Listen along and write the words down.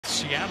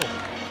Seattle.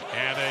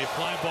 And a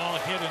fly ball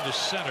hit into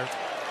center.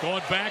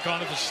 Going back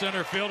on it, the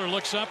center fielder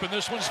looks up, and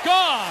this one's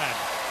gone.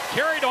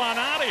 Carried on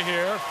out of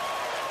here.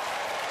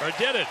 Or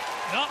did it?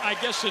 No, I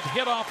guess it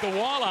hit off the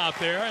wall out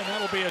there, and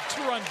that'll be a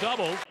 2-run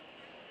double.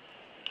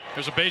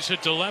 There's a base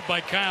hit to left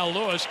by Kyle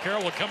Lewis.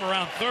 Carroll will come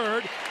around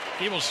third.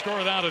 He will score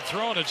without a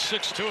throw, and it's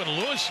 6-2, and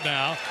Lewis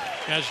now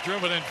has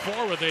driven in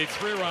 4 with a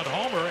 3-run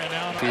homer, and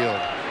now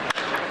field.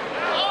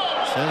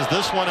 Sends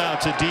this one out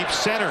to deep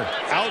center.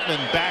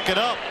 Outman back it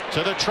up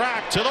to the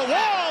track, to the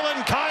wall,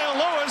 and Kyle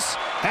Lewis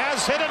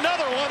has hit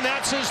another one.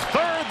 That's his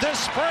 3rd this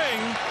spring,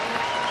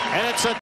 and it's a